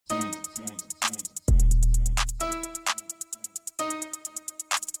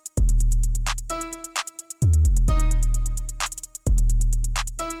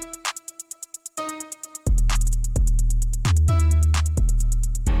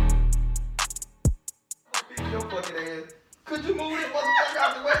Would you move this motherfucker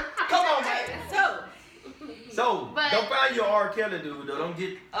out the way? Come on, man. So don't find your R. Kelly dude, though. Don't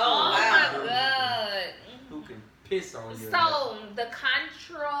get. Oh my God. Who can piss on you? So the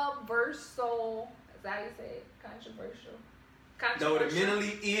controversial. Is that how you say it? Controversial. No, the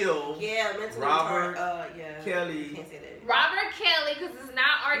mentally ill. Yeah, mentally Robert Kelly. Can't say that. Robert Kelly, because it's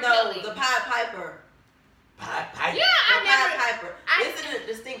not R. Kelly. No, the Pied Piper. Pied Piper. Yeah, Pied Piper. This is a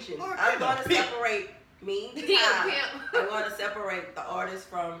distinction. I'm going to separate me. I'm going to separate the artist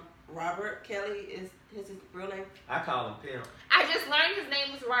from Robert Kelly. Is his real name? I call him Pimp. I just learned his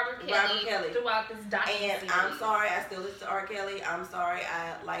name was Robert Kelly throughout this documentary. And I'm sorry, I still listen to R. Kelly. I'm sorry,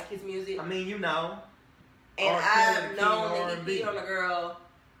 I like his music. I mean, you know. And I've known that he beat on a girl.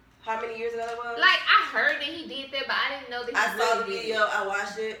 How many years ago that was? Like, I heard that he did that, but I didn't know that he I saw the did video. I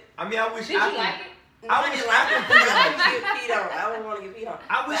watched it. I mean, I wish Did you like it? I wish I could get peed on. I wouldn't want to get peed on.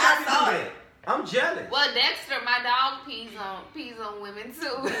 I wish I could do that. I'm jealous. Well, Dexter, my dog, pees on women too.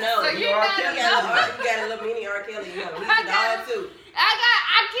 No, so you got a little mini R. Kelly. You know, he's a dog too.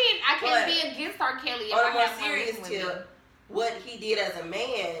 I can't be against R. Kelly. If on I a more have serious women. tip, what he did as a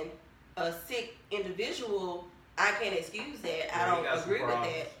man, a sick individual, I can't excuse that. I don't agree with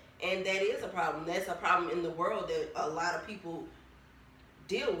that. And that is a problem. That's a problem in the world that a lot of people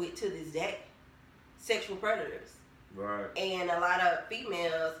deal with to this day. Sexual predators. Right. And a lot of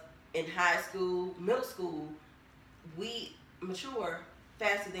females in high school, middle school, we mature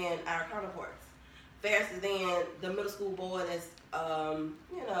faster than our counterparts. Faster than the middle school boy that's,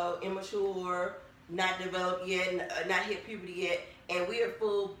 immature, not developed yet, not hit puberty yet. And we are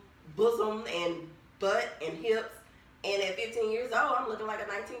full bosom and butt and hips. And at 15 years old, I'm looking like a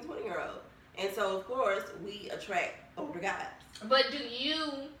 19, 20-year-old. And so, of course, we attract older guys. But do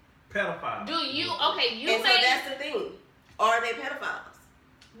you... Pedophiles. Do you... Okay, you and so that's the thing. Are they pedophiles?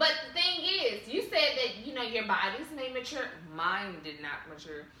 But the thing is, you said that, your bodies may mature. Mine did not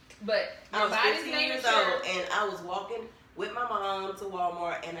mature. But I was 15 years old, and I was walking with my mom to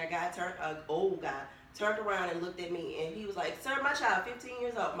Walmart, and an old guy, turned around and looked at me, and he was like, "Sir, my child, 15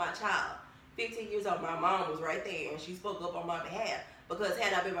 years old, my child." 15 years old, my mom was right there, and she spoke up on my behalf. Because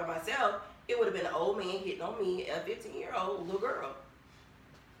had I been by myself, it would have been an old man hitting on me, a 15-year-old little girl.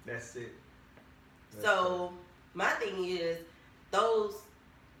 That's it. So, my thing is, those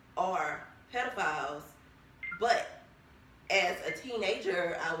are pedophiles, but as a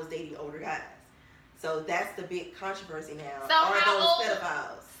teenager, I was dating older guys. So, that's the big controversy now. So are those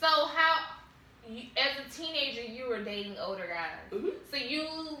pedophiles? So, as a teenager, you were dating older guys. Mm-hmm. So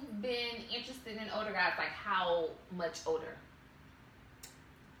you've been interested in older guys, like how much older?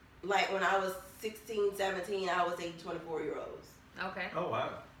 Like when I was 16, 17, I was dating 24-year-olds. Okay. Oh,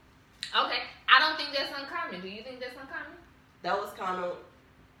 wow. Okay. I don't think that's uncommon. Do you think that's uncommon? That was common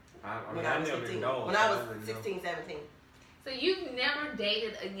when I was 16. When I was 16, 17. So you've never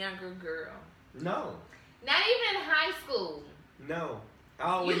dated a younger girl? No. Not even in high school? No.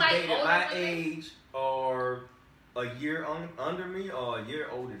 I always dated my age or a year under me or a year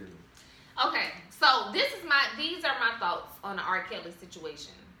older than me. Okay, so these are my thoughts on the R. Kelly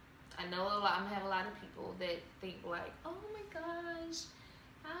situation. I know I'm gonna have a lot of people that think like, oh my gosh,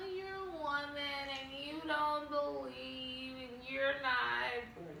 how you're a woman and you don't believe and you're not.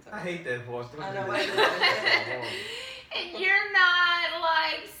 I hate that voice. I know. And you're not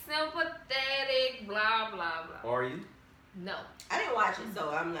like sympathetic, blah blah blah. Are you? No. I didn't watch it, so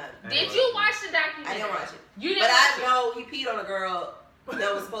I'm not. Did you watch the documentary? I didn't watch it. You didn't but watch I know he peed on a girl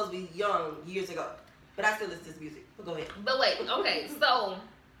that was supposed to be young years ago. But I still listen to his music. But go ahead. But wait, okay, so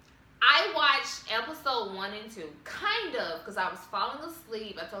I watched episode 1 and 2, kind of, because I was falling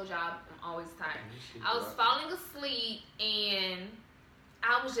asleep. I told y'all I'm always tired. I was falling asleep, and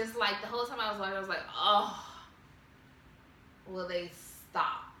I was just like, the whole time I was watching, I was like, oh, will they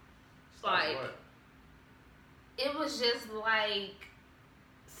stop? Like, what? It was just like,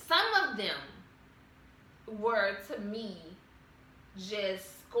 some of them were, to me,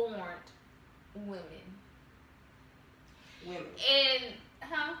 just scorned women. And,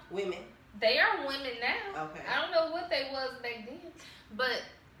 Women. They are women now. Okay. I don't know what they was back then, but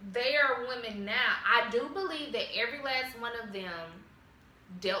they are women now. I do believe that every last one of them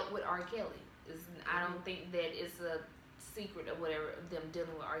dealt with R. Kelly. I don't think that it's a secret or whatever of them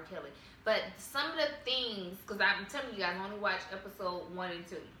dealing with R. Kelly. But some of the things, because I'm telling you guys, I only watched episode 1 and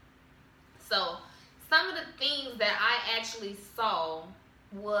 2. So some of the things that I actually saw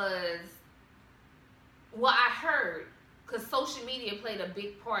was what I heard, because social media played a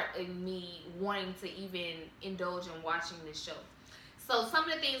big part in me wanting to even indulge in watching this show. So some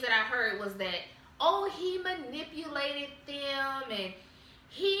of the things that I heard was that, oh, he manipulated them and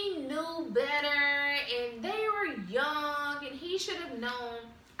he knew better and they were young and should have known.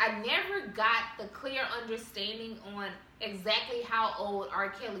 I never got the clear understanding on exactly how old R.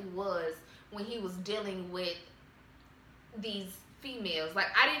 Kelly was when he was dealing with these females. Like,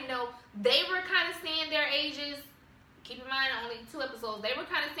 I didn't know. They were kind of saying their ages. Keep in mind, only 2 episodes. They were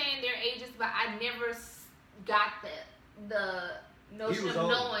kind of saying their ages, but I never got the notion of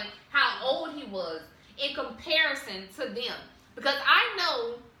knowing how old he was in comparison to them. Because I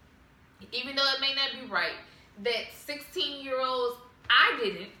know, even though it may not be right, that 16-year-olds, I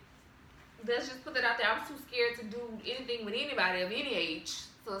didn't. Let's just put that out there. I was too scared to do anything with anybody of any age.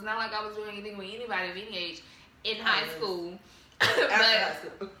 So it's not like I was doing anything with anybody of any age in high school.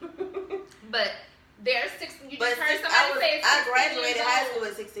 but there's 16. You just heard somebody say I graduated high school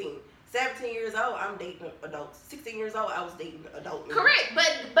at 16. 17 years old, I'm dating adults. 16 years old, I was dating adult men. Correct,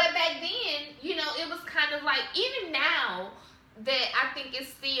 but back then, you know, it was kind of like, even now, that I think it's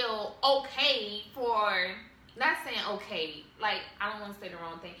still okay for, not saying okay, like, I don't want to say the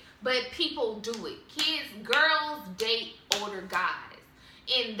wrong thing, but people do it. Kids, girls date older guys,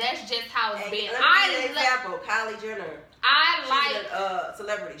 and that's just how it's been. Let me give you an example. Kylie Jenner. She's a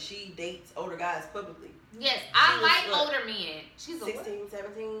celebrity. She dates older guys publicly. Yes, I like older men. She's 16,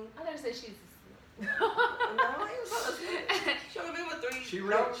 17. I never said she's No, I ain't close. She only been with 3. She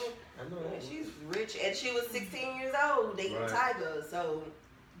rich. I know that. She's rich, and she was 16 years old dating Tyga. So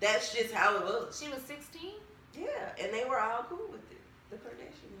that's just how it was. She was 16? Yeah, and they were all cool with it. The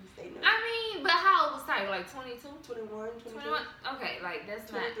Kardashians, they know. I mean, but how old was Tyga? Like 22? 21, 22. 21? Okay, like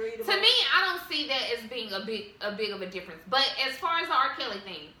that's not. To me, I don't see that as being a big of a difference. But as far as the R. Kelly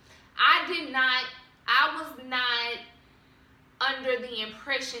thing, I was not under the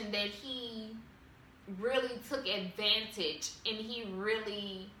impression that he really took advantage, and he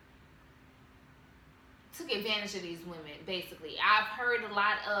really took advantage of these women, basically. I've heard a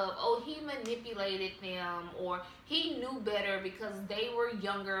lot of, oh, he manipulated them, or he knew better because they were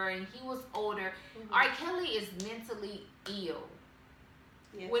younger and he was older. Mm-hmm. R. Kelly is mentally ill.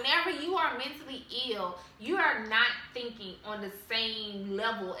 Yes. Whenever you are mentally ill, you are not thinking on the same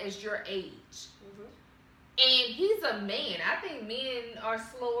level as your age. Mm-hmm. And he's a man. I think men are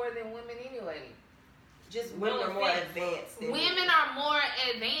slower than women anyway. Just women are more advanced. Women are more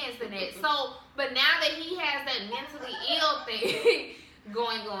advanced than that. So, but now that he has that mentally ill thing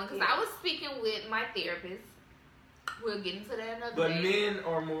going on, because I was speaking with my therapist. We'll get into that another day. But men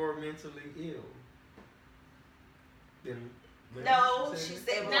are more mentally ill than women. No, she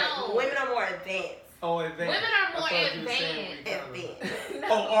said no. Women are more advanced. Oh, advanced. Women are more advanced.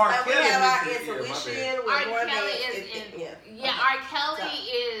 Oh, R. Kelly. We have our intuition. R. Kelly is R. Kelly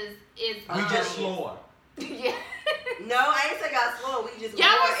is. We just slower. Yeah. No, I ain't say y'all slower. We just y'all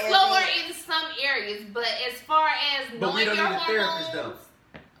are slower in some areas, but as far as knowing your hormones,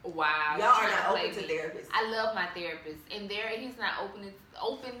 wow, y'all are not open to therapists. I love my therapist, and he's not open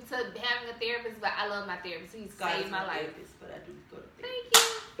to having a therapist, but I love my therapist. He's saved my life. But I do go to therapy.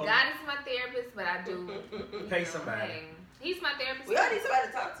 Thank you. God is my therapist, but I do pay somebody. He's my therapist. We all need somebody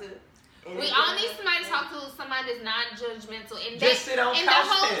to talk to. We all need somebody to talk to. Somebody that's not judgmental, and just sit on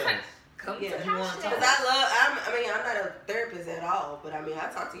couch. Come to because I'm not a therapist at all, but I mean, I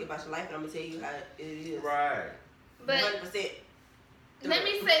talk to you about your life, and I'm gonna tell you how it is. Right. But 100%. Let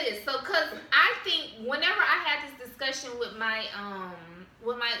me say this, so because I think whenever I had this discussion with my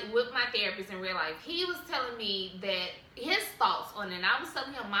therapist in real life, he was telling me that his thoughts on it, and I was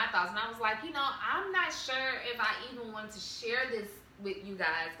telling him my thoughts, and I was like, I'm not sure if I even want to share this with you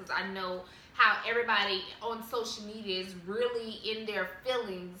guys, because I know how everybody on social media is really in their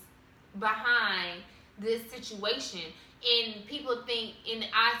feelings behind this situation, and people think, and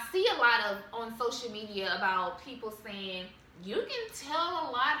I see a lot of on social media about people saying you can tell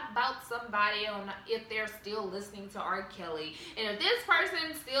a lot about somebody on if they're still listening to R. Kelly, and if this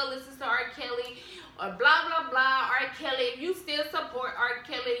person still listens to R. Kelly, or blah blah blah, R. Kelly, if you still support R.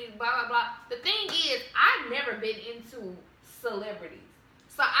 Kelly, blah blah blah. The thing is, I've never been into celebrities,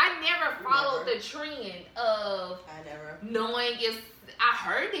 so I never followed the trend of knowing if I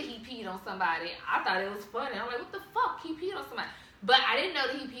heard that he peed on somebody. I thought it was funny. I'm like, what the fuck? He peed on somebody. But I didn't know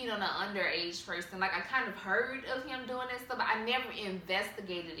that he peed on an underage person. Like, I kind of heard of him doing that stuff, but I never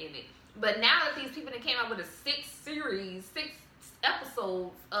investigated in it. But now that these people that came out with a 6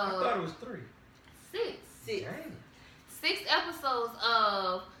 episodes of... I thought it was 3. 6. 6. Dang. 6 episodes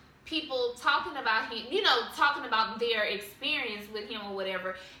of people talking about him, talking about their experience with him or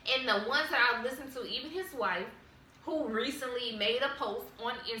whatever. And the ones that I've listened to, even his wife, who recently made a post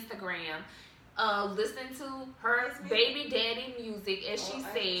on Instagram, listening to her baby daddy music, as she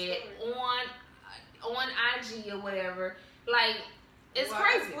said, on IG or whatever. Like, It's I'm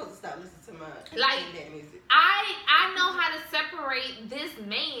crazy. supposed to stop listening to my Like, music. I know how to separate this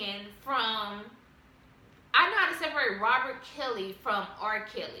man from. I know how to separate Robert Kelly from R.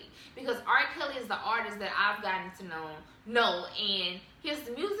 Kelly, because R. Kelly is the artist that I've gotten to know, and his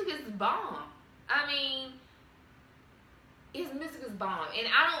music is bomb. I mean, his music is bomb, and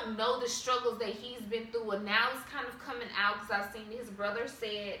I don't know the struggles that he's been through, and now it's kind of coming out because I've seen his brother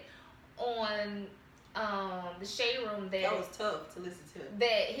said on the Shade Room that was tough to listen to.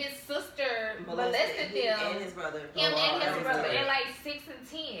 That his sister molested them and his brother. Him and his brother at like 6 and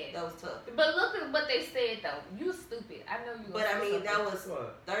 10. That was tough. But look at what they said though. You stupid. I know you. But I mean, that was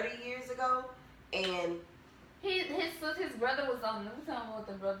 30 years ago, and his brother was on. Let me tell him what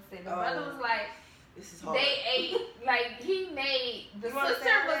the brother said. The brother was like, "This is hard." They ate like he made the sister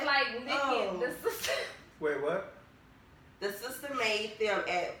was like licking the sister. Wait, what? The sister made them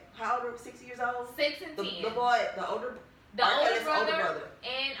at how old? 6 years old. 6 and 10. The boy, the older brother,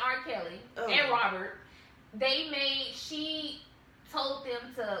 and R. Kelly and Robert. She told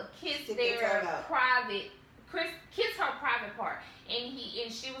them to kiss their private, kiss her private part, and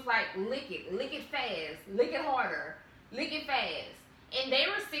she was like, lick it fast, lick it harder, lick it fast. And they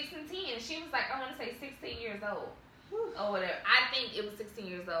were 6 and 10. She was like, I want to say 16 years old. Or whatever. I think it was 16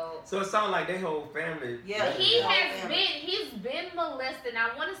 years old. So it sounds like their whole family. Yeah, he's been molested.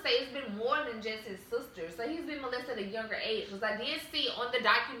 I want to say it's been more than just his sister. So he's been molested at a younger age. Because I did see on the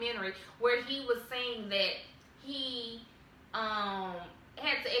documentary where he was saying that he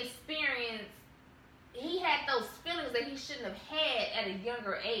had to experience. He had those feelings that he shouldn't have had at a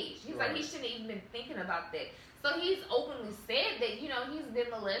younger age. He's like, he shouldn't have even been thinking about that. So he's openly said that, he's been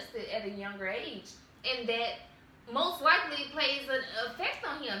molested at a younger age, and that most likely plays an effect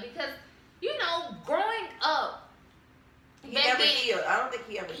on him because, growing up, he never healed. I don't think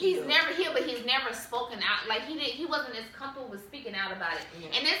he ever healed. He's never healed, but he's never spoken out. Like he wasn't as comfortable with speaking out about it. Yeah.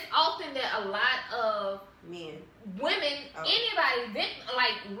 And it's often that a lot of men, women, anybody,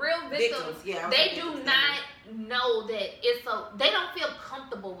 real victims, they do not know that they don't feel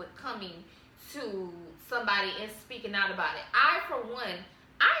comfortable with coming to somebody and speaking out about it. I, for one,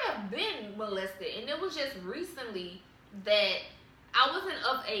 I have been molested, and it was just recently that I wasn't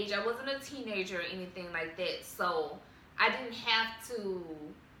of age. I wasn't a teenager or anything like that, so I didn't have to.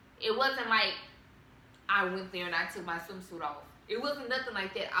 It wasn't like I went there and I took my swimsuit off. It wasn't nothing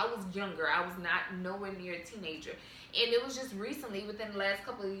like that. I was younger. I was not nowhere near a teenager, and it was just recently, within the last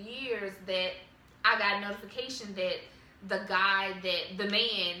couple of years, that I got a notification that the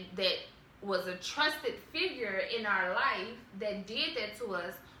man that was a trusted figure in our life that did that to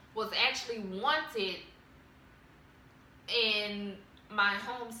us was actually wanted in my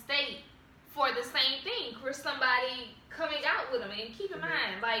home state for the same thing, for somebody coming out with him. And keep in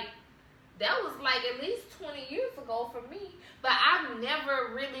mind, that was at least 20 years ago for me. But I've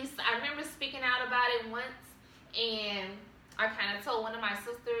never really, I remember speaking out about it once, and I kind of told one of my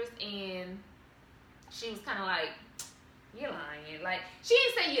sisters, and she was kind of like, you're lying. She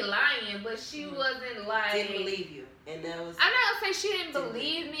didn't say you're lying, but she wasn't like... Didn't believe you. And that was... I'm not going to say she didn't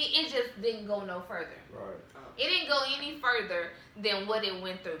believe me. It just didn't go no further. Right. It didn't go any further than what it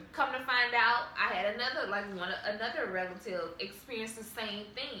went through. Come to find out, I had another relative experience the same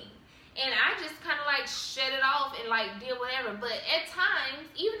thing. And I just kind of shut it off and did whatever. But at times,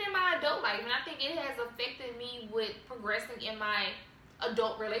 even in my adult life, and I think it has affected me with progressing in my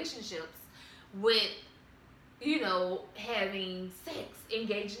adult relationships with... having sex,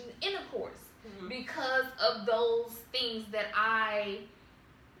 engaging in intercourse, because of those things that I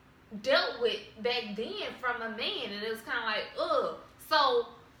dealt with back then from a man, and it was kind of like, ugh. So,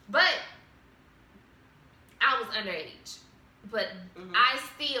 but I was underage, but I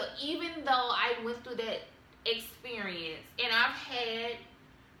still, even though I went through that experience, and I've had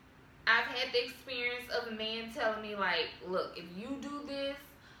the experience of a man telling me look, if you do this,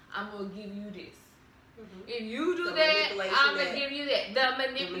 I'm gonna give you this. If you do that, I'm going to give you that. The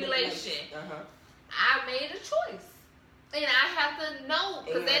manipulation. I made a choice. And I have to know.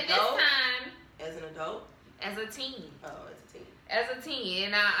 Because at this time... As an adult? As a teen. Oh, as a teen. As a teen.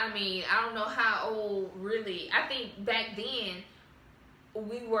 And I don't know how old really... I think back then,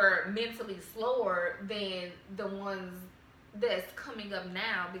 we were mentally slower than the ones that's coming up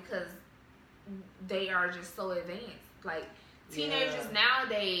now, because they are just so advanced. Teenagers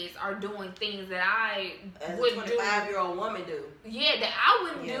nowadays are doing things that I wouldn't do. As a 25-year-old woman do. Yeah, that I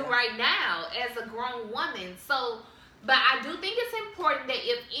wouldn't do right now as a grown woman. So, but I do think it's important that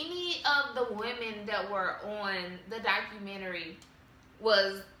if any of the women that were on the documentary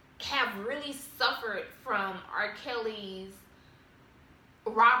have really suffered from R. Kelly's,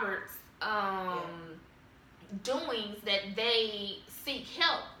 Robert's, doings that they seek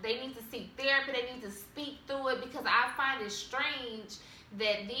help. They need to seek therapy. They need to speak through it, because I find it strange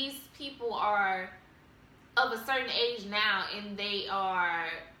that these people are of a certain age now and they are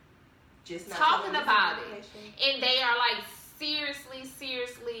just talking about it, and they are like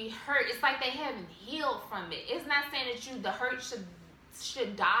seriously hurt. It's like they haven't healed from it. It's not saying that the hurt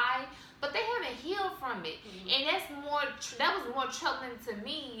should die, but they haven't healed from it. And that was more troubling to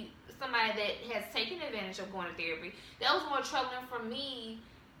me, somebody that has taken advantage of going to therapy. That was more troubling for me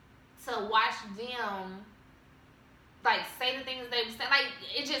to watch them like say the things they were saying. Like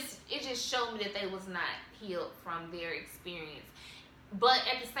it just showed me that they was not healed from their experience. But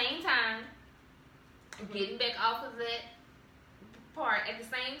at the same time, getting back off of that part, at the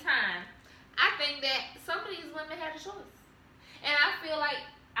same time, I think that some of these women had a choice. And I feel like,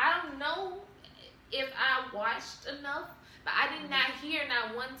 I don't know if I watched enough, but I did not hear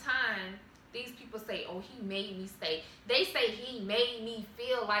not one time these people say, oh, he made me stay. They say he made me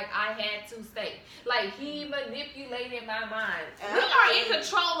feel like I had to stay. Like he manipulated my mind. We are in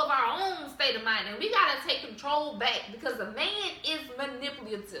control of our own state of mind, and we got to take control back, because a man is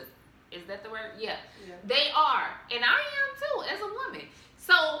manipulative. Is that the word? Yeah. They are. And I am too, as a woman.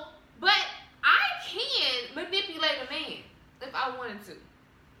 So, but I can manipulate a man if I wanted to.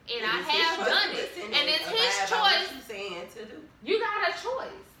 And I have done it. And it's his choice. You got a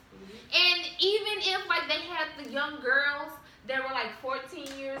choice. And even if like they had the young girls that were like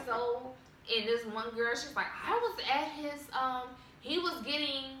 14 years old, and this one girl, she's like, I was at his he was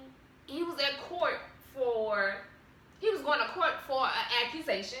going to court for an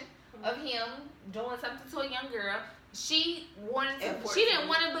accusation of him doing something to a young girl. She didn't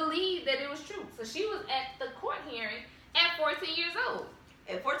want to believe that it was true. So she was at the court hearing at 14 years old.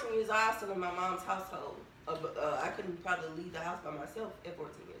 At 14 years old, I was still in my mom's household. I couldn't probably leave the house by myself at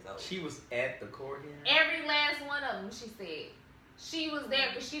 14 years old. She was at the court hearing? Every last one of them, she said. She was there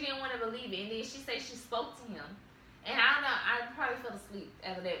because she didn't want to believe it. And then she said she spoke to him. And I don't know, I probably fell asleep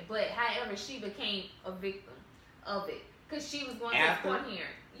after that. But however, she became a victim of it. Because she was going to the court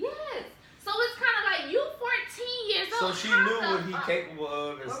hearing. Yes. So it's kind of like, you 14 years old. So she knew what he capable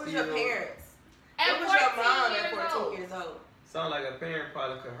of. And what was your parents? What was your mom at 14 years old? Sound like a parent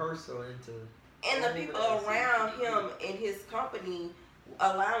probably coerced her into... And the people around him in his company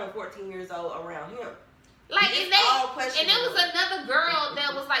allowing 14 years old around him. Like, and there was another girl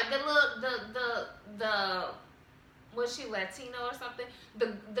that was like the was she Latino or something?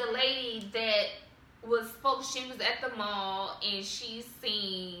 The lady that she was at the mall and she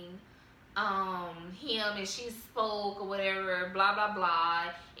seen him and she spoke or whatever, blah blah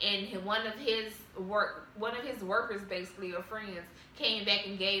blah, and one of his workers basically, or friends, came back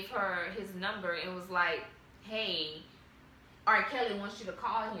and gave her his number and was like, hey, R. Kelly wants you to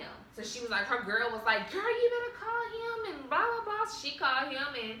call him. So she was like, her girl was like, girl, you better call him, and blah blah blah. She called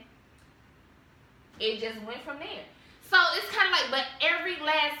him and it just went from there. So it's kind of like, but every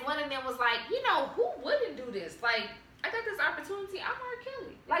last one of them was like, you know, who wouldn't do this? Like, I got this opportunity. I'm R.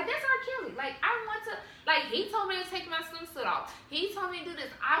 Kelly. Like, that's R. Kelly. Like, I want to, like, he told me to take my swimsuit off. He told me to do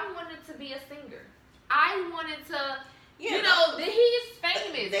this. I wanted to be a singer. I wanted to, he's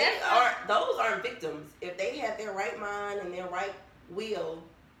famous. Those aren't victims. If they had their right mind and their right will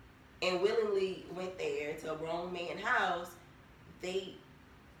and willingly went there to a grown man's house, they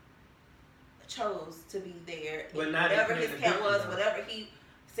chose to be there. But not whatever his count was, whatever he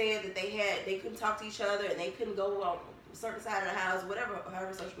said that they couldn't talk to each other and they couldn't go on a certain side of the house,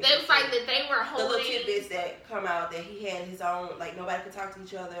 however social media. They was like that they were holding. The little tidbits that come out that he had his own, like nobody could talk to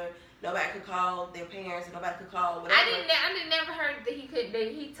each other, nobody could call their parents, and nobody could call whatever. I never heard that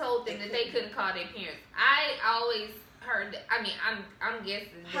he told them that they couldn't call their parents. I always heard. I mean, I'm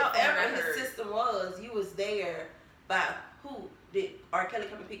guessing. However, his system was, you was there by who? Did R. Kelly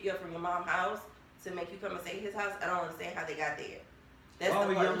come and pick you up from your mom's house to make you come and stay at his house? I don't understand how they got there. That's the part.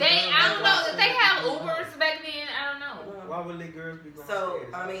 I don't know. Did they have Ubers back then? I don't know. Why would the girls be going? So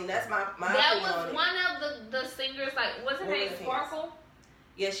I mean, that's my. That was one of the singers. Like, what's her name? Sparkle.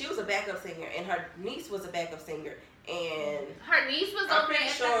 Yeah, she was a backup singer, and her niece was a backup singer, and her niece was. I'm pretty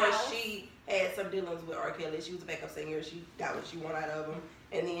sure she had some dealings with R. Kelly. She was a backup singer. She got what she wanted out of him,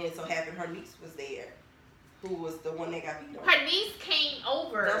 and then it so happened her niece was there, who was the one that got beat on. Her niece came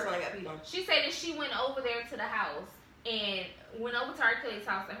over. That's when I got beat on. She said that she went over there to the house and went over to R. Kelly's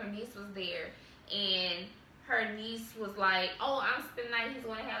house, and her niece was there, and her niece was like, "Oh, I'm spending the night. He's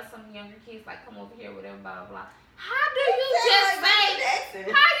going to have some younger kids like come over here, whatever, blah blah blah." How do you just say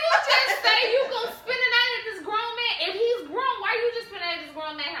you gonna spend the night at this grown man? If he's grown, why you just spend the night at this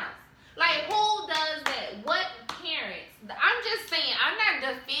grown man house? Like, who does that? What parents? I'm just saying, I'm not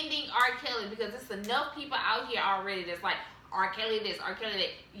defending R. Kelly because it's enough people out here already that's like, R. Kelly this, R. Kelly that.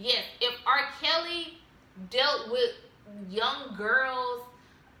 Yes, if R. Kelly dealt with young girls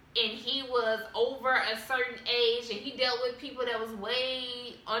and he was over a certain age and he dealt with people that was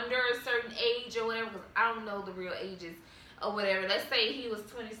way under a certain age or whatever, because I don't know the real ages or whatever. Let's say he was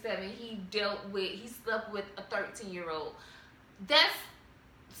 27, he slept with a 13-year-old. That's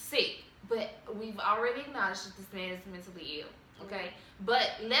sick. But we've already acknowledged that this man is mentally ill, okay? But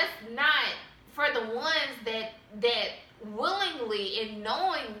let's not, for the ones that willingly and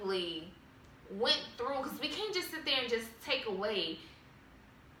knowingly went through, because we can't just sit there and just take away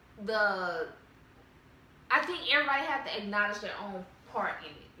I think everybody has to acknowledge their own part in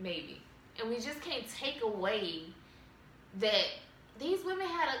it, maybe. And we just can't take away that these women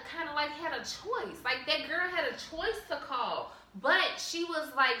had a choice. Like, that girl had a choice to call. But she was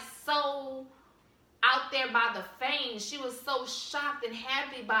like so out there by the fame. She was so shocked and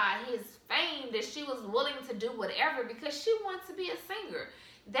happy by his fame that she was willing to do whatever because she wants to be a singer.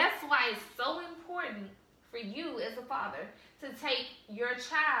 That's why it's so important for you as a father to take your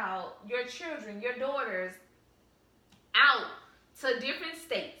child, your children, your daughters out to different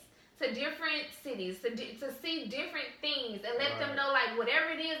states, to different cities, to see different things and let them know, like,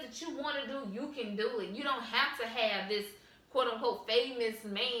 whatever it is that you want to do, you can do it. You don't have to have this quote unquote famous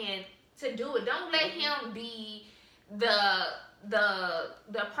man to do it. Don't let him be the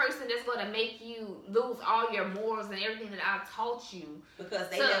person that's going to make you lose all your morals and everything that I've taught you. Because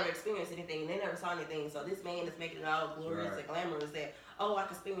they never experienced anything. They never saw anything. So this man is making it all glorious and glamorous that, oh, I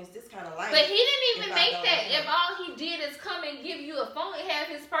can experience this kind of life. But he didn't even make that. If all he did is come and give you a phone, have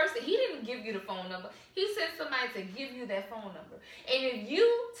his person. He didn't give you the phone number. He sent somebody to give you that phone number. And if you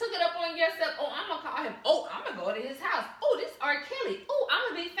took it up on yourself, oh, I'm going to call him. Oh, I'm going to go to his house. Oh, this R. Kelly. Oh,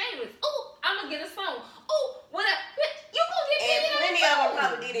 I'm going to be famous. Oh, I'm going to get his phone. Oh, whatever. You going to get paid. And plenty of them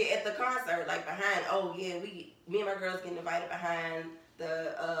probably did it at the concert, like behind, oh, yeah, me and my girls getting invited behind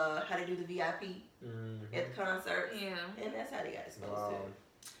the, how they do the VIP at the concert. Yeah. And that's how they got exposed to it.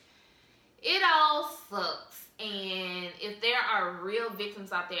 It all sucks, and if there are real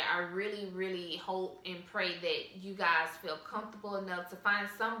victims out there, I really, really hope and pray that you guys feel comfortable enough to find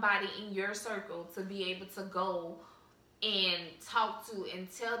somebody in your circle to be able to go and talk to and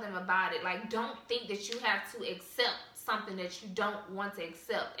tell them about it. Like, don't think that you have to accept something that you don't want to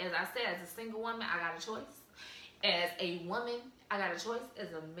accept. As I said, as a single woman, I got a choice. As a woman, I got a choice. As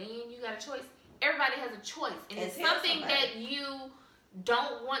a man, you got a choice. Everybody has a choice, and it's something that you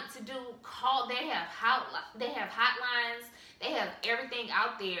don't want to do. Call. They have hotlines. They have everything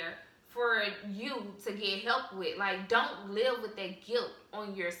out there for you to get help with. Like, don't live with that guilt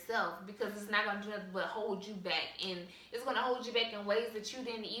on yourself, because it's not going to do nothing but hold you back, and it's going to hold you back in ways that you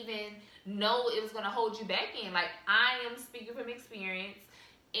didn't even know it was going to hold you back in. Like, I am speaking from experience,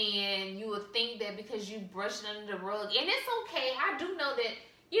 and you would think that because you brushed it under the rug, and it's okay. I do know that,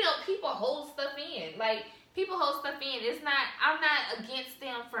 people hold stuff in. Like, people hold stuff in. It's not, I'm not against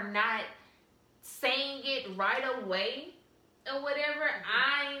them for not saying it right away or whatever.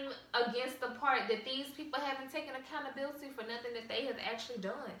 I'm against the part that these people haven't taken accountability for nothing that they have actually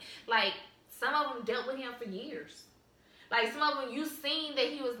done. Like, some of them dealt with him for years. Like, some of them, you seen that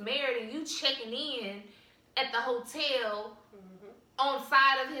he was married and you checking in at the hotel on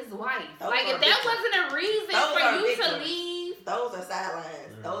side of his wife. Like, if that wasn't a reason for you to leave. Those are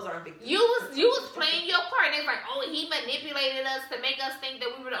sidelines. Those are big. You was playing your part. And it's like, oh, he manipulated us to make us think that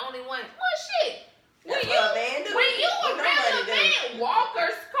we were the only ones. Well, shit. When you were around the man,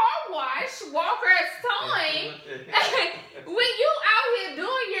 Walker's car wash, Walker's time, when you out here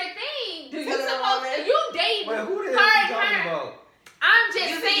doing your thing, you dating her? Who the hell are you talking about? I'm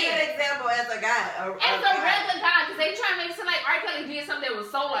just saying. You an example as a guy. As a regular guy, because they try to make it seem like R. Kelly did something that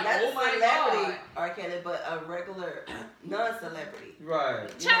was so like, not oh my God. R. God. Kelly, but a regular non-celebrity. Right.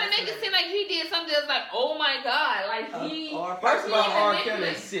 Trying to make it seem like he did something that's like, oh my God. Like, First of all, R. Kelly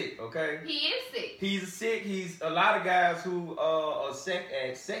is sick, okay? He is sick. He's sick. A lot of guys who are sex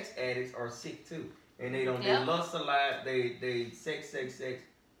addicts are sick too. And they don't, they lust a lot. They sex.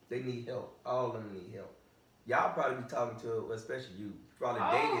 They need help. All of them need help. Y'all probably be talking to, especially you, probably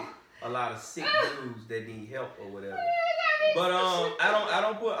dated a lot of sick dudes that need help or whatever. But I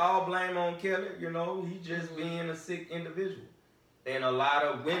don't put all blame on Kelly. He just being a sick individual. And a lot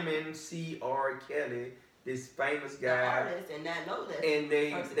of women see R. Kelly, this famous guy, and not know that, and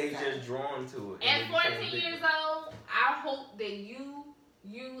they just drawn to it. At 14 years old, I hope that you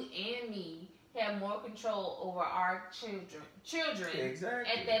and me have more control over our children.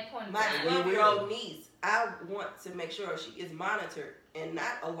 Exactly. At that point in my time. 12-year-old niece, I want to make sure she is monitored and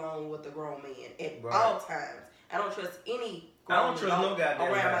not alone with a grown man at all times. I don't trust any grown no goddamn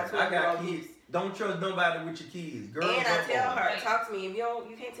around my 12-year-old niece. Don't trust nobody with your kids. Girls and I tell her, Right. talk to me. If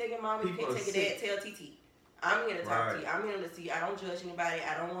you can't take your mom, you People can't take are your dad. Tell TT. I'm here to talk to you. I'm here to listen to you. I don't judge anybody.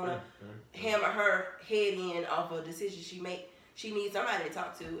 I don't want to hammer her head in off a decision she make. She needs somebody to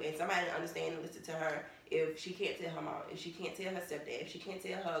talk to and somebody to understand and listen to her. If she can't tell her mom, if she can't tell her stepdad, if she can't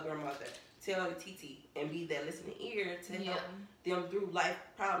tell her grandmother, tell her TT and be that listening ear to help them through life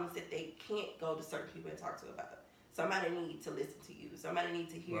problems that they can't go to certain people and talk to about. Somebody needs to listen to you. Somebody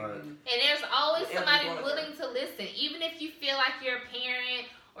needs to hear you. And there's always Whatever somebody you want. willing to listen, even if you feel like your parent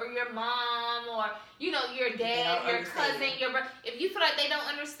or your mom or your dad, your cousin, your brother. If you feel like they don't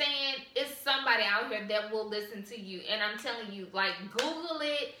understand, it's somebody out here that will listen to you. And I'm telling you, like, Google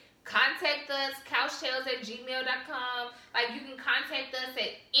it. Contact us, couchtales@gmail.com. Like, you can contact us at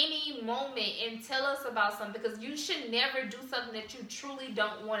any moment and tell us about something, because you should never do something that you truly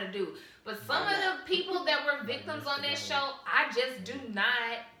don't want to do. But some of the people that were victims on that show, I just do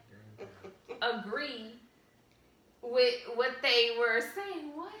not agree with what they were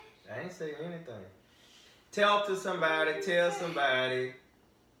saying. What? I ain't saying anything. Tell somebody,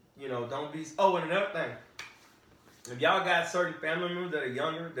 don't be. Oh, and another thing. If y'all got certain family members that are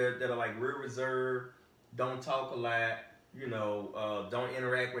younger, that are like real reserved, don't talk a lot, don't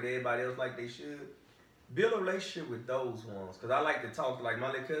interact with everybody else like they should, build a relationship with those ones. Because I like to talk to, like,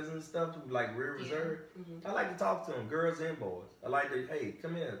 my little cousins and stuff who like real reserved. Mm-hmm. I like to talk to them, girls and boys. I like to, hey,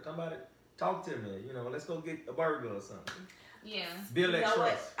 come here, come by, talk to me. Let's go get a burger or something. Yeah. Build that You know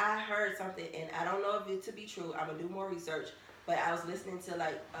trust. what? I heard something, and I don't know if it to be true. I'm gonna do more research, but I was listening to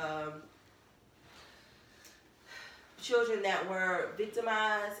children that were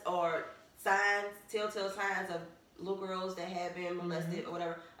victimized or telltale signs of little girls that have been molested or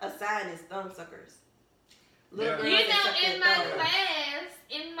whatever. A sign is thumb suckers. Little girls that suck their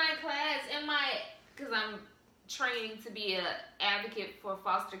in my because I'm training to be an advocate for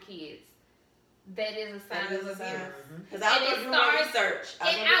foster kids. That is a sign of abuse. Because I was going to do my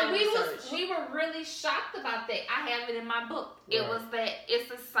research. We were really shocked about that. I have it in my book. Right. It was that it's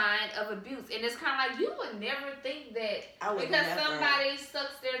a sign of abuse. And it's kind of like, you would never think that because somebody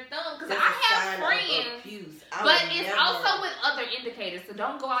sucks their thumb. Because I have friends. But it's also with other indicators. So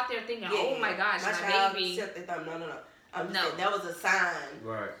don't go out there thinking, oh my gosh, my baby. Sucked their thumb. No. I'm just saying, that was a sign.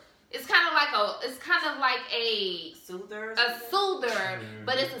 Right. It's kind of like a soother.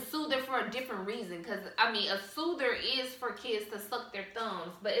 But it's a soother for a different reason. Because a soother is for kids to suck their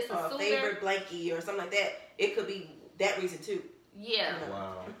thumbs, but it's a soother. Favorite blankie or something like that. It could be that reason too. Yeah.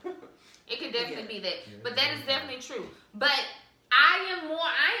 Wow. It could definitely be that, but that is definitely true. But I am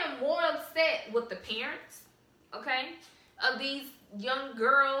more upset with the parents, okay, of these young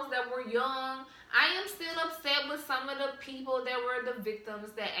girls that were young. I am still upset with some of the people that were the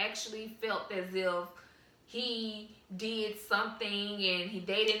victims that actually felt as if he did something and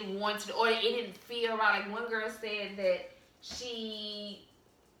they didn't want to, or it didn't feel right. Like, one girl said that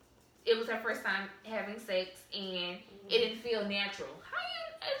it was her first time having sex and it didn't feel natural.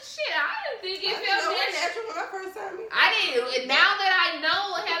 I didn't think it felt natural when my first time. I didn't. Now that I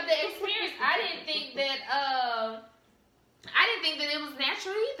have the experience, I didn't think that it was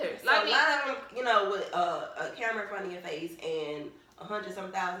natural either. So a lot of them, with a camera in front of your face and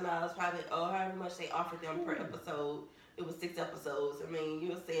 $100,000 probably, or however much they offered them per episode. It was 6 episodes. I mean,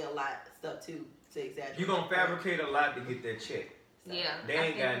 you'll say a lot of stuff too to exaggerate. You're gonna fabricate a lot to get that check. So, yeah. They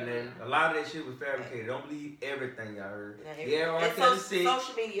ain't got nothing. A lot of that shit was fabricated. Don't believe everything y'all heard. It's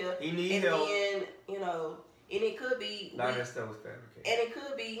social media. He need help. And then, and it could be. A lot of that stuff was fabricated. And it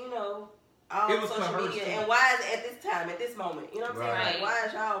could be, all it was social media. And why is it at this time, at this moment? You know what I'm saying? Like, why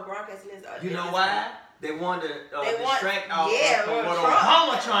is y'all broadcasting this? You know why? They want to distract all from what Trump.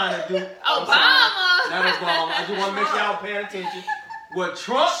 Obama trying to do. Obama! Not Obama. I just want to make y'all pay attention. What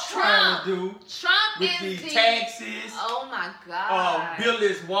Trump's trying to do with these taxes. Oh my God. Build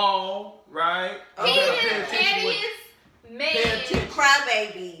this wall, right? He is the pettiest man.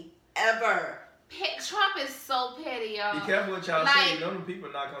 Crybaby ever. Trump is so petty, y'all. Be careful what y'all say. Them people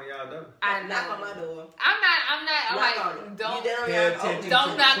knock on y'all door. I knock on my door. I'm not.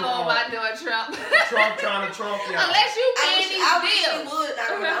 Don't knock on my door, Trump. Trump trying to Trump y'all. Unless you pay these bills. I wish he would.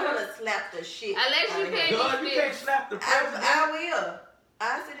 I'm gonna slap the shit. Unless you pay these bills. You can't slap the president. I will.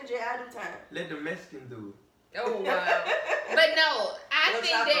 I sit in jail. I do time. Let the Mexican do it. Oh wow! But no, I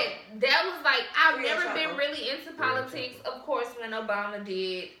think that was like, I've never been really into politics. Of course, when Obama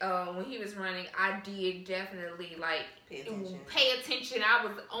did, when he was running, I did definitely pay attention. I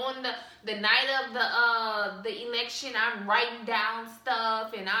was on the night of the election. I'm writing down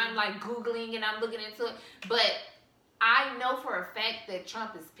stuff and I'm like Googling and I'm looking into it. But I know for a fact that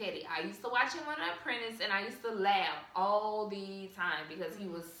Trump is petty. I used to watch him on The Apprentice and I used to laugh all the time because he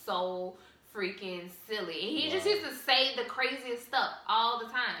was so freaking silly. And he just used to say the craziest stuff all the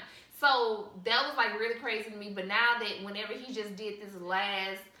time. So that was like really crazy to me. But now that whenever he just did this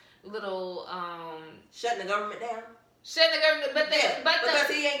last little shutting the government down. Because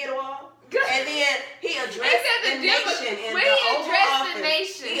he ain't get a wall. And then he addressed the nation in the Oval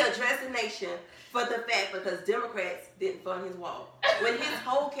Office. He addressed the nation for the fact because Democrats didn't fund his wall. When his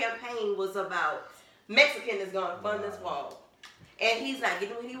whole campaign was about Mexican is going to fund this wall. And he's not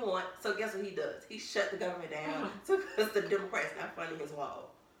getting what he wants. So guess what he does? He shut the government down because the Democrats not funding his wall.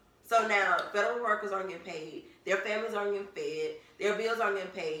 So now federal workers aren't getting paid. Their families aren't getting fed. Their bills aren't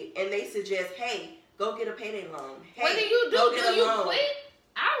getting paid. And they suggest, hey, go get a payday loan. Hey, what do you do? Do you quit?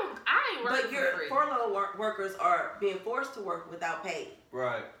 I ain't working for free. But your furlough workers are being forced to work without pay.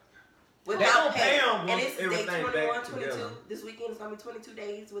 Right. Without pay. And it's day 21, 22. This weekend is going to be 22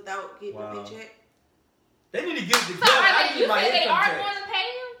 days without getting a paycheck. They need to get it together. So you say they are going to pay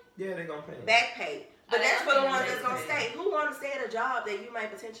him? Yeah, they're going to pay him. Back pay. But that's for the ones that's going to stay. Who want to stay at a job that you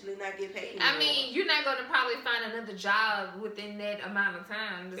might potentially not get paid anymore? I mean, you're not going to probably find another job within that amount of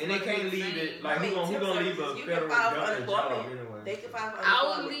time. And they can't leave it. Like, who going to leave a federal job anyway? They can file for unemployment.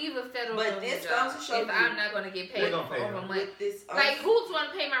 I will leave a federal job if I'm not going to get paid for over a month. Like, who's going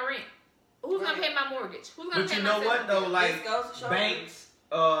to pay my rent? Who's going to pay my mortgage? Who's going to pay my But you know what, though? Like, banks,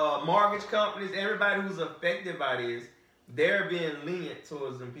 mortgage companies, everybody who's affected by this, they're being lenient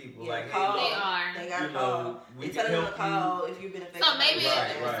towards them people. Yeah, like, hey, they are. They got to call. They tell them to call if you've been affected. So maybe,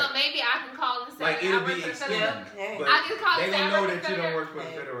 I can call and say, like, it'll be extended. I can call and say, they don't know that you don't work for the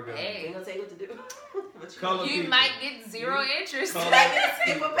federal government. Hey, they're going to tell you what to do. You might get zero interest. You might get a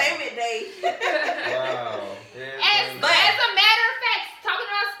skip a payment day. Wow. As a matter of fact, talking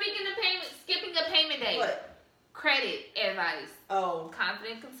about skipping a payment day. What? Credit advice. Oh.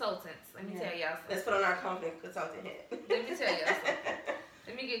 Confident consultants. Let me tell y'all something. Let's put on our confident consultant hat. Let me tell y'all something.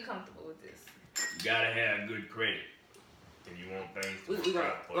 Let me get comfortable with this. You gotta have good credit. And you want things to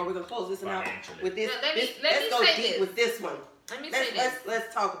we're gonna close this one out with this. No, let's go deep with this one.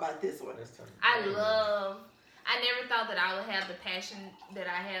 Let's talk about this one. I never thought that I would have the passion that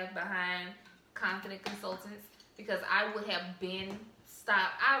I have behind confident consultants because I would have been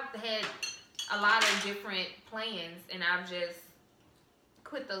stopped. I've had a lot of different plans and I've just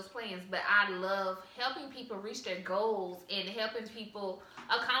quit those plans, but I love helping people reach their goals and helping people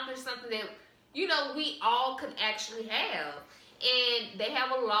accomplish something that, you know, we all could actually have. And they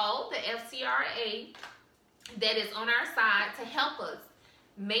have a law, the FCRA, that is on our side to help us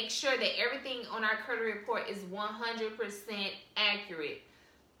make sure that everything on our credit report is 100% accurate.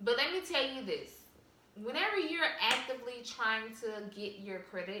 But let me tell you this. Whenever you're actively trying to get your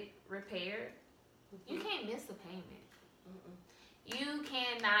credit repaired, you can't miss a payment. You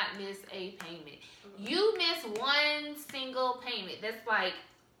cannot miss a payment. You miss one single payment, that's like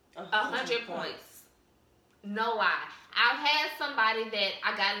 100 points. No lie. I've had somebody that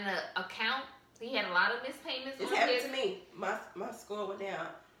I got in an account. He had a lot of missed payments. This happened to me. My score went down.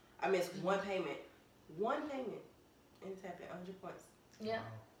 I missed one payment. And it's happened 100 points. Yeah.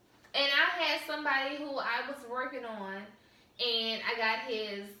 And I had somebody who I was working on, and I got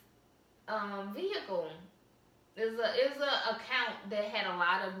his vehicle. It was a account that had a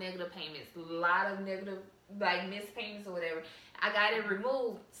lot of negative payments, a lot of negative, like, missed payments or whatever. I got it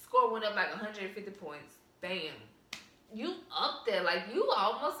removed. Score went up like 150 points. Bam. You up there. Like, you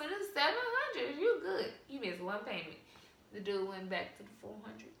almost in the 700s. You good. You missed one payment. The dude went back to the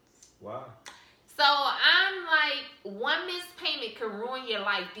 400s. Wow. So I'm like, one missed payment could ruin your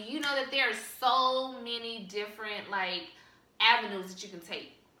life. Do you know that there are so many different, like, avenues that you can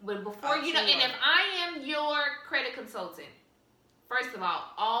take? But before you know, and if I am your credit consultant, first of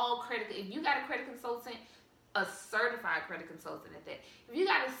all if you got a credit consultant, a certified credit consultant at that. If you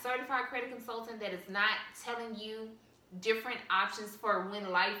got a certified credit consultant that is not telling you different options for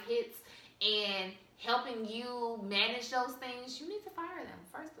when life hits and helping you manage those things, you need to fire them,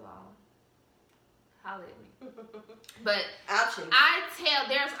 first of all. Holler at me. But options.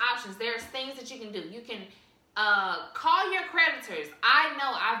 There's options. There's things that you can do. You can call your creditors. I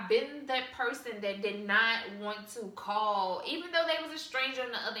know I've been that person that did not want to call, even though they was a stranger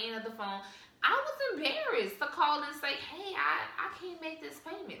on the other end of the phone. I was embarrassed to call and say, hey, I can't make this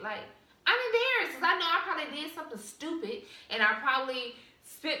payment. Like, I'm embarrassed because I know I probably did something stupid and I probably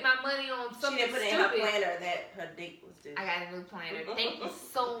spent my money on something stupid. She didn't put in her planner that her date was due. I got a new planner. Thank you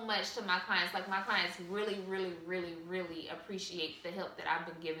so much to my clients. Like, my clients really, really, really, really appreciate the help that I've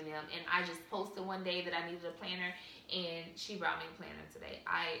been giving them. And I just posted one day that I needed a planner, and she brought me a planner today.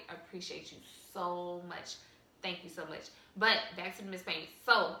 I appreciate you so much. Thank you so much. But back to the missed payments.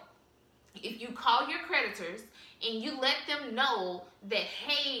 So if you call your creditors and you let them know that,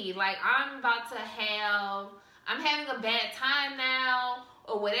 hey, like I'm having a bad time now,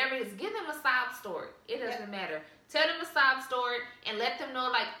 or whatever it is, give them a sob story. It doesn't matter. Tell them a sob story and let them know,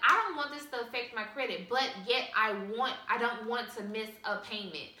 like, I don't want this to affect my credit, but yet I don't want to miss a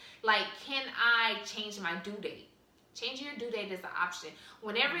payment. Like, can I change my due date? Changing your due date is an option.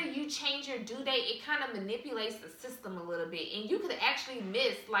 Whenever you change your due date, it kind of manipulates the system a little bit. And you could actually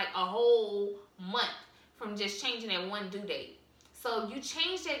miss like a whole month from just changing that one due date. So you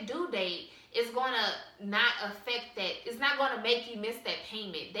change that due date, it's going to not affect that. It's not going to make you miss that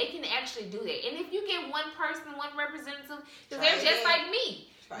payment. They can actually do that. And if you get one person, one representative, because they're just like me.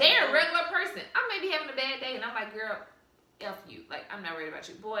 They're a regular person. I may be having a bad day, and I'm like, girl, F you. Like, I'm not worried about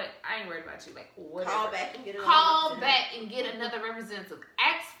you. Boy, I ain't worried about you. Like, whatever. Call back and get another representative.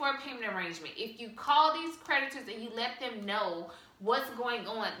 Ask for a payment arrangement. If you call these creditors and you let them know what's going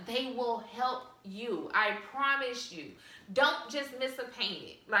on, they will help you. I promise you. Don't just miss a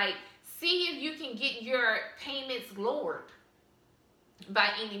payment. Like, see if you can get your payments lowered by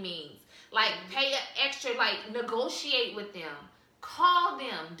any means. Like, pay an extra, like, negotiate with them. Call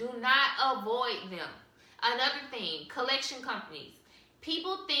them. Do not avoid them. Another thing, collection companies.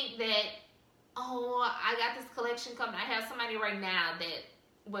 People think that, oh, I got this collection company. I have somebody right now that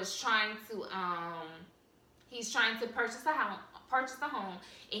was trying to, he's trying to purchase a home,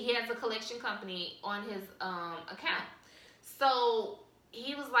 and he has a collection company on his account. So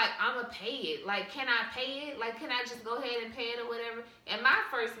he was like, I'm going to pay it. Like, can I pay it? Like, can I just go ahead and pay it or whatever? And my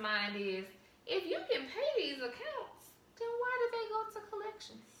first mind is, if you can pay these accounts, then why did they go to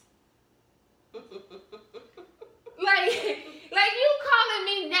collections? like you calling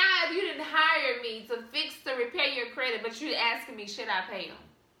me now if you didn't hire me to repair your credit, but you asking me, should I pay them?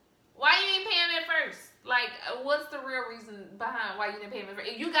 Why you didn't pay them at first? Like, what's the real reason behind why you didn't pay them at first?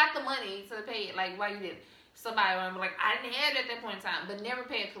 If you got the money to pay it, like, why you didn't? Somebody would be like, I didn't have it at that point in time, but never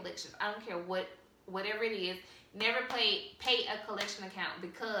pay a collection. I don't care whatever it is, never pay a collection account,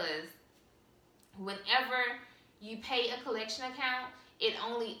 because whenever you pay a collection account, it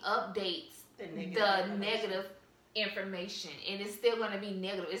only updates the negative information, and it's still going to be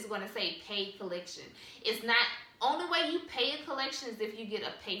negative. It's going to say pay collection. It's not, only way you pay a collection is if you get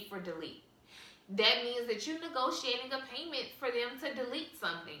a pay for delete. That means that you're negotiating a payment for them to delete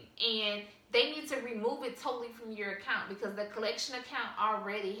something, and they need to remove it totally from your account, because the collection account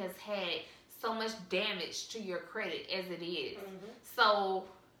already has had so much damage to your credit as it is. So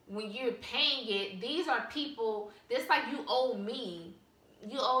when you're paying it, these are people, it's like you owe me.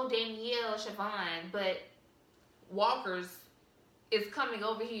 You owe Danielle, Siobhan, but Walker's is coming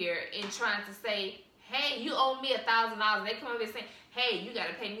over here and trying to say, hey, you owe me $1,000. They come over here saying, hey, you got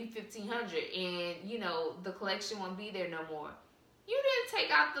to pay me $1,500, and, you know, the collection won't be there no more. You didn't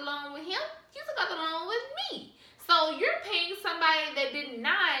take out the loan with him. You took out the loan with me. So you're paying somebody that did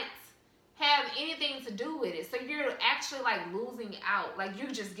not have anything to do with it. So you're actually, like, losing out. Like,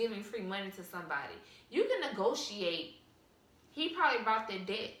 you're just giving free money to somebody. You can negotiate. He probably bought their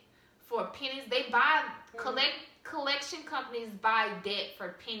debt for pennies. They buy, collection companies buy debt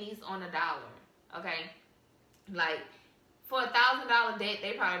for pennies on a dollar. Okay? Like, for $1,000 debt,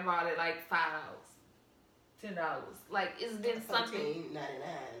 they probably bought it like $5, $10. Like, it's been something. $14.99.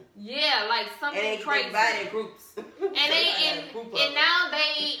 Yeah, like something crazy. They buy in groups. And now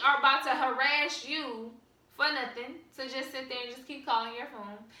they are about to harass you for nothing, to just sit there and just keep calling your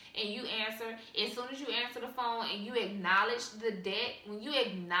phone, and you answer. As soon as you answer the phone and you acknowledge the debt, when you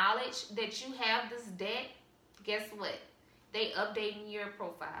acknowledge that you have this debt, guess what? They updating your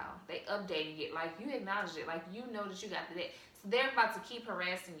profile. They updating it. Like, you acknowledge it. Like, you know that you got the debt. So they're about to keep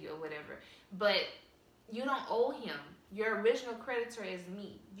harassing you or whatever. But you don't owe him. Your original creditor is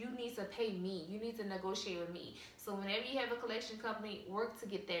me. You need to pay me. You need to negotiate with me. So whenever you have a collection company, work to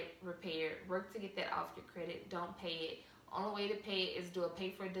get that repaired. Work to get that off your credit. Don't pay it. Only way to pay it is do a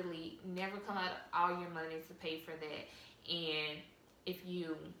pay for delete. Never come out of all your money to pay for that. And if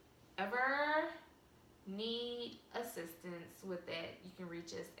you ever need assistance with that, you can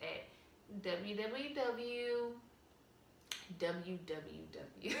reach us at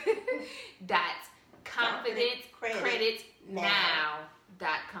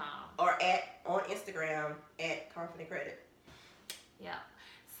www.confidentcreditnow.com or on Instagram at Confident Credit. Yeah.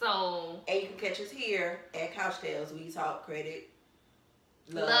 So, and you can catch us here at Couch Tales. We talk credit,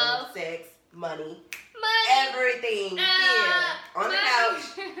 love, sex, money, everything here on the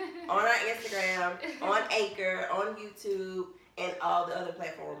couch, on our Instagram, on Anchor, on YouTube, and all the other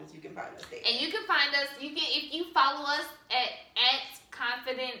platforms. You can find us there. And you can find us. You can, if you follow us at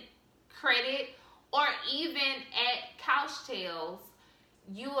Confident Credit, or even at Couch Tales,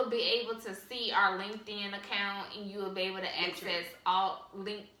 you will be able to see our LinkedIn account, and you will be able to access all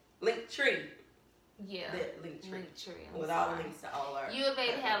Linktree. Yeah. Linktree. With all links to all our. You will be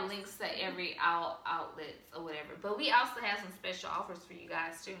able to have links to every outlets or whatever. But we also have some special offers for you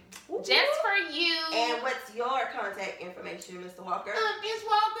guys too. Woo-hoo. Just for you. And what's your contact information, Mr. Walker? It's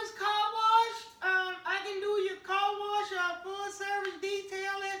Walker's Car Wash. I can do your car wash, full service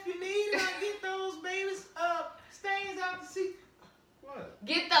detail if you need it. I get those babies stains out the seat. What?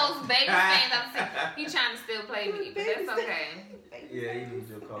 Get those baby stains out the seat. He trying to still play me, but that's okay. Yeah, you need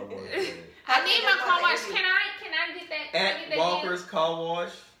your car wash. I need my car wash. Can I get that? Can I get At that Walker's Car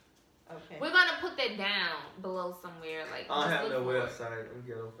Wash. Okay. We're gonna put that down below somewhere. Like I don't just have look no for it. website. I'm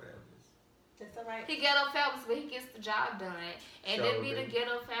Ghetto Fabulous. That's all right. He ghetto fabulous, but he gets the job done. And Sure then be the do.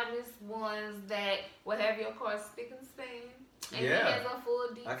 ghetto fabulous ones that will have your car spick and span. And Yeah. he has a full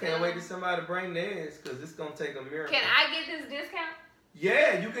detail. I can't wait to somebody bring theirs because it's gonna take a miracle. Can I get this discount?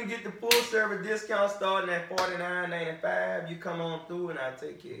 Yeah, you can get the full service discount starting at $49.95. You come on through and I'll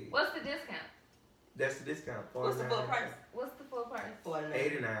take care of you. What's the discount? That's the discount. What's the full price? What's the full price? $49.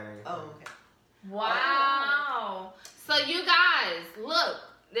 $89.95. Oh, okay. Wow. So you guys, look,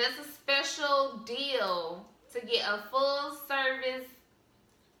 there's a special deal to get a full service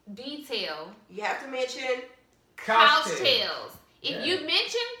detail. You have to mention. Couch Tail. Tails. If Yeah. you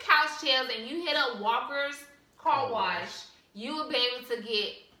mention Couch Tails and you hit up Walker's Car Car Wash, Wash. you will be able to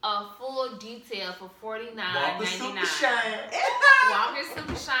get a full detail for Walker $49.99. Super Shine. Walker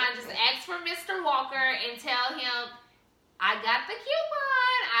Super Shine. Just ask for Mr. Walker and tell him, I got the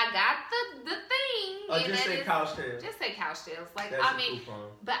coupon. I got the thing. Or And just that say is- Couch Tail. Just say Couch Tails. Like, That's I a mean,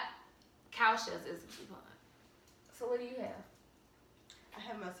 coupon. but Couch Tails is a coupon. So what do you have? I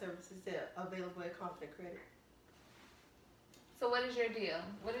have my services there available at Confident Credit. So what is your deal?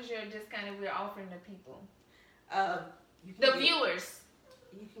 What is your discount that we're offering the people? You can The get, viewers.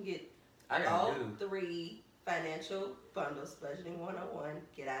 You can get I all got do. 3 financial bundles: Budgeting 101,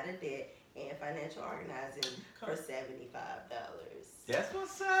 Get Out of Debt, and Financial Organizing for $75. That's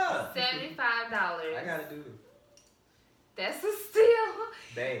what's up. $75. I gotta do. That's a steal.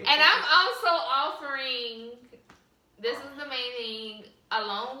 Bang. And I'm also offering, this is the main thing,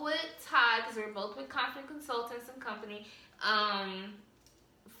 along with Todd, because we're both with Confident Consultants and Company, $49.99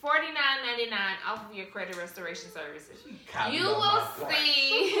 off of your credit restoration services. Copy You off will my flight.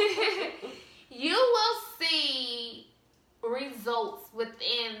 see, you will see results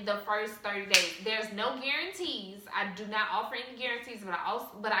within the first 30 days. There's no guarantees. I do not offer any guarantees,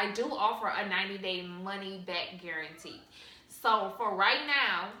 but I do offer a 90-day money back guarantee. So for right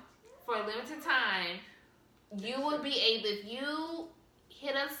now, for a limited time, you will be able, if you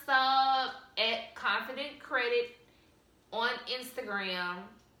hit us up at Confident Credit on Instagram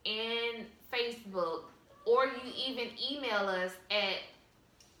and Facebook, or you even email us at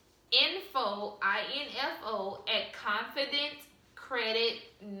info at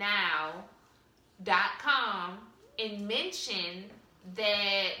confidentcreditnow.com and mention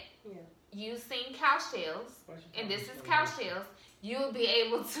that you've seen Couch Tails, and this is Couch Tails. You'll be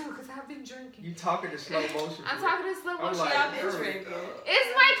able to, because I've been drinking. You talking in slow motion. I'm talking in slow I'm motion. like, I've been girl, drinking.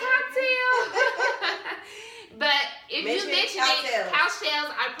 It's my cocktail. But if you mention Couch it, Tails. Couch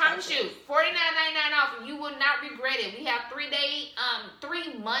Tails, I promise Couch you, $49.99 off, and you will not regret it. We have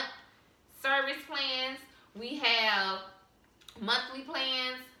 3-month service plans. We have monthly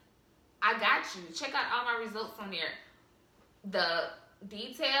plans. I got you. Check out all my results on there. The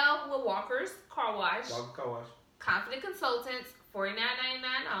detail with Walker's Car Wash, Walker Car Wash. Confident Consultants, $49.99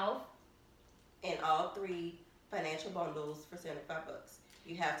 off. And all 3 financial bundles for $75.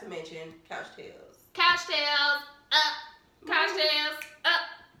 You have to mention Couch Tails. Couch Tails, up. Couch Tails, up.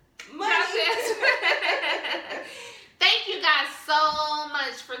 Couch Tails. Thank you guys so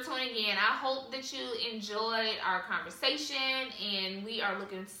much for tuning in. I hope that you enjoyed our conversation, and we are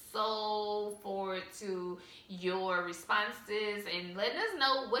looking so forward to your responses and letting us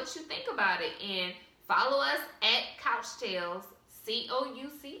know what you think about it. And follow us at Couch Tails,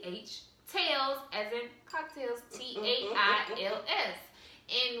 COUCH, Tails as in cocktails, TAILS.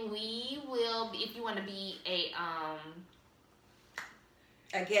 And we will be, if you want to be a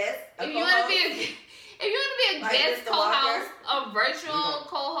guest, if you want to be a Like guest Mr. co-host, Walker. a virtual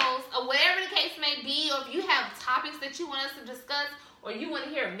co-host, or whatever the case may be, or if you have topics that you want us to discuss, or you want to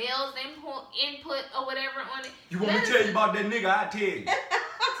hear Mel's input or whatever on it, You want me to tell you about that nigga? I tell you.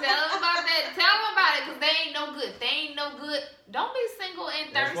 tell them about that. Tell them about it, because they ain't no good. They ain't no good. Don't be single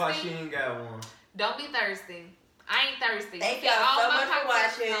and That's why she thirsty. ain't got one. Don't be thirsty. I ain't thirsty. Thank You get y'all all so my much for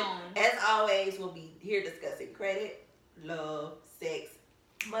cocktails watching. on. As always, we'll be here discussing credit, love, sex,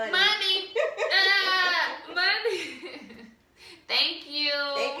 money. Money. Money. Thank you.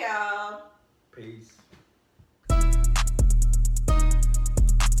 Thank y'all. Peace.